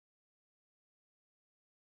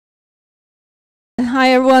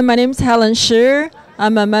Hi everyone, my name is Helen Shih.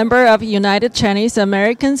 I'm a member of United Chinese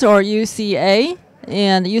Americans, or UCA.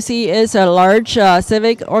 And UCA is a large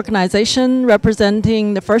civic organization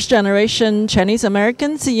representing the first generation Chinese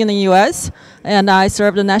Americans in the US. And I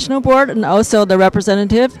serve the national board and also the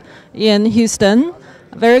representative in Houston.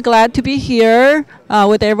 Very glad to be here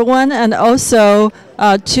with everyone, and also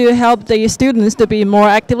to help the students to be more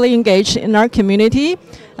actively engaged in our community.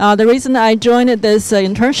 The reason I joined this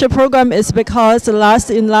internship program is because in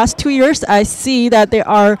the last 2 years I see that there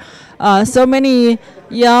are so many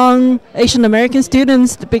young Asian American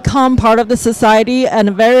students become part of the society and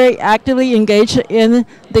very actively engaged in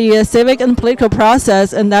the civic and political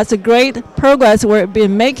process, and that's a great progress we've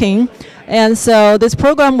been making. And so this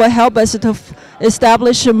program will help us to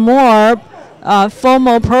establish a more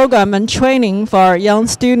formal program and training for young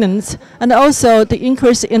students, and also to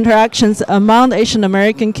increase interactions among Asian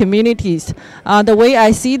American communities. The way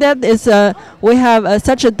I see that is we have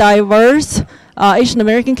such a diverse Asian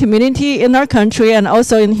American community in our country, and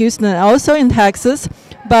also in Houston and also in Texas,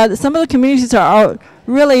 but some of the communities are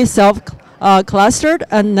really clustered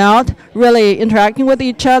and not really interacting with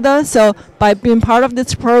each other. So by being part of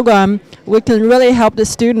this program, we can really help the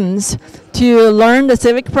students to learn the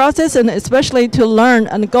civic process, and especially to learn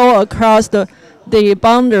and go across the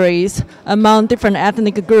boundaries among different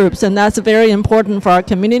ethnic groups, and that's very important for our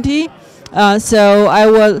community. So I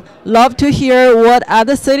would love to hear what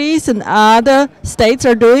other cities and other states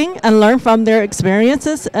are doing and learn from their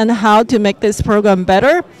experiences and how to make this program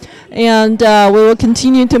better. And we will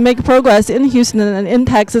continue to make progress in Houston and in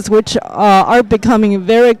Texas, which are becoming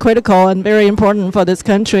very critical and very important for this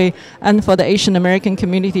country and for the Asian American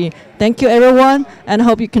community. Thank you, everyone, and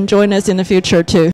hope you can join us in the future too.